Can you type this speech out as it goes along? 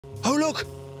Oh, look!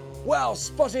 Well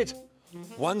spotted.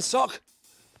 1 sock,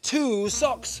 2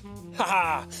 socks. Ha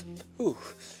ha!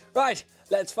 Right,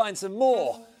 let's find some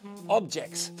more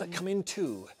objects that come in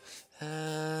 2.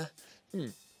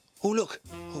 Oh, look.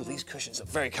 Oh, these cushions are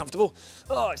very comfortable.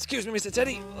 Oh, excuse me, Mr.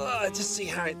 Teddy. Just see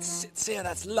how it sits here.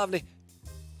 That's lovely.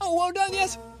 Oh, well done,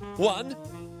 yes. 1,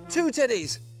 2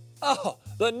 teddies. Oh,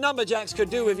 the Numberjacks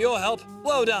could do with your help.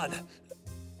 Well done.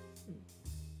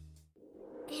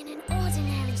 In an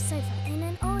ordinary sofa, in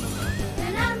an ordinary...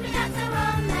 The Numberjacks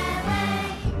are on their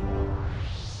way.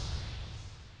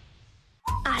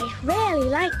 I really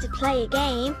like to play a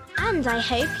game, and I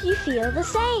hope you feel the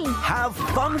same. Have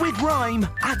fun with rhyme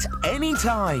at any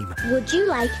time. Would you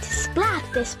like to splat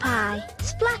this pie?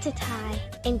 Splatter tie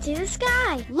into the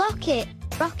sky. Locket,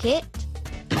 rocket,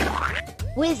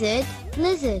 wizard,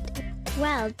 lizard.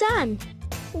 Well done.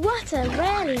 What a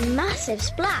really massive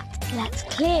splat. Let's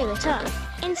clear it up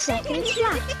in seconds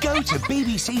flat. Go to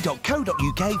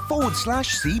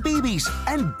bbc.co.uk/CBeebies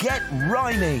and get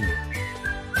rhyming.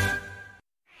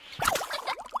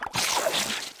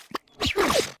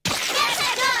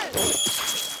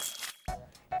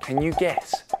 Can you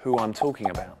guess who I'm talking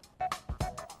about?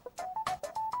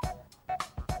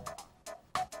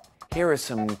 Here are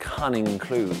some cunning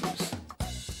clues.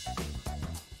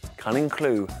 Cunning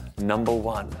clue number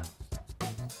 1.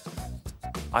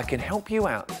 I can help you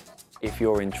out if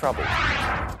you're in trouble.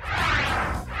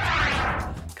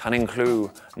 Cunning clue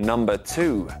number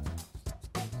 2.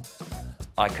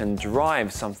 I can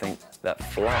drive something that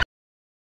flies.